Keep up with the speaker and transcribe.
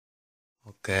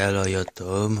Hello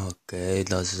YouTube, okay,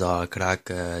 das ist our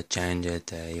crack, change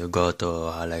it, you go to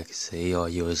Alexi, your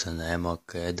username,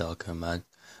 okay, document,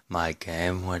 my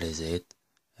game, what is it,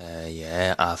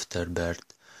 yeah,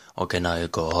 Afterbirth, okay, now you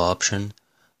go option,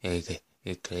 you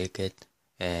click it,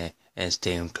 and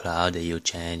SteamCloud, you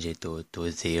change it to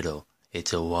 0,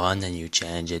 it's a 1 and you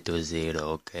change it to 0,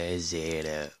 okay,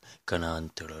 0,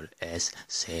 Control S,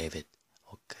 save it,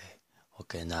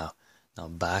 okay, now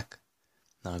back.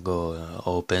 Now go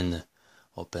open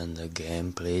the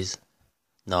game, please.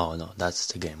 No, that's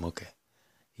the game. Okay,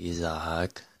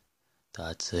 Isaac.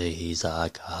 That's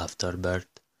Isaac Afterbirth,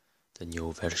 the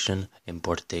new version,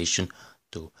 importation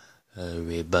to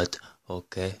Rebirth.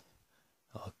 Okay.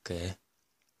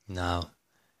 Now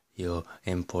you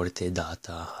imported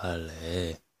data.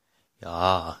 Alle.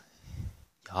 Yeah.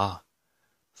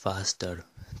 Faster.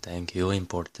 Thank you.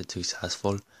 Imported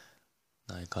successful.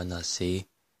 I gonna see.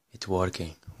 It's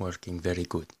working very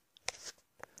good.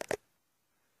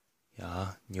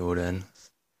 Yeah, Newton.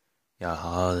 Yeah,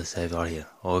 I'll save right here.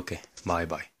 Okay,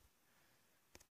 bye.